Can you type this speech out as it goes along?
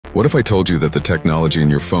What if I told you that the technology in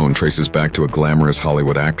your phone traces back to a glamorous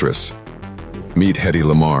Hollywood actress? Meet Hedy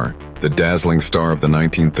Lamarr, the dazzling star of the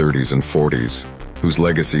 1930s and 40s, whose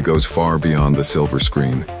legacy goes far beyond the silver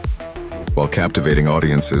screen. While captivating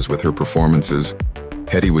audiences with her performances,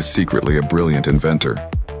 Hedy was secretly a brilliant inventor.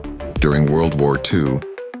 During World War II,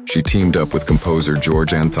 she teamed up with composer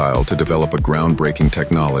George Antheil to develop a groundbreaking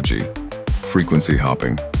technology, frequency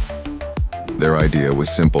hopping. Their idea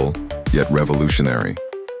was simple, yet revolutionary.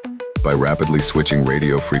 By rapidly switching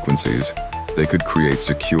radio frequencies, they could create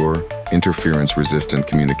secure, interference-resistant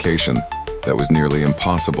communication that was nearly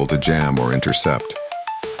impossible to jam or intercept.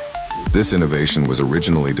 This innovation was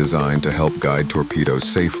originally designed to help guide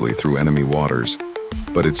torpedoes safely through enemy waters,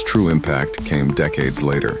 but its true impact came decades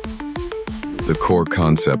later. The core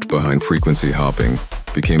concept behind frequency hopping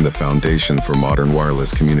became the foundation for modern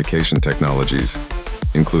wireless communication technologies,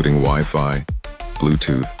 including Wi-Fi,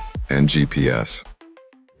 Bluetooth, and GPS.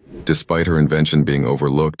 Despite her invention being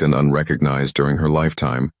overlooked and unrecognized during her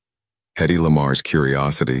lifetime, Hedy Lamarr's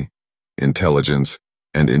curiosity, intelligence,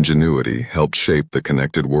 and ingenuity helped shape the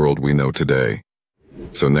connected world we know today.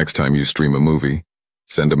 So next time you stream a movie,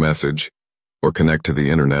 send a message, or connect to the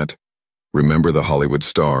internet, remember the Hollywood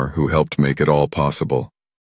star who helped make it all possible.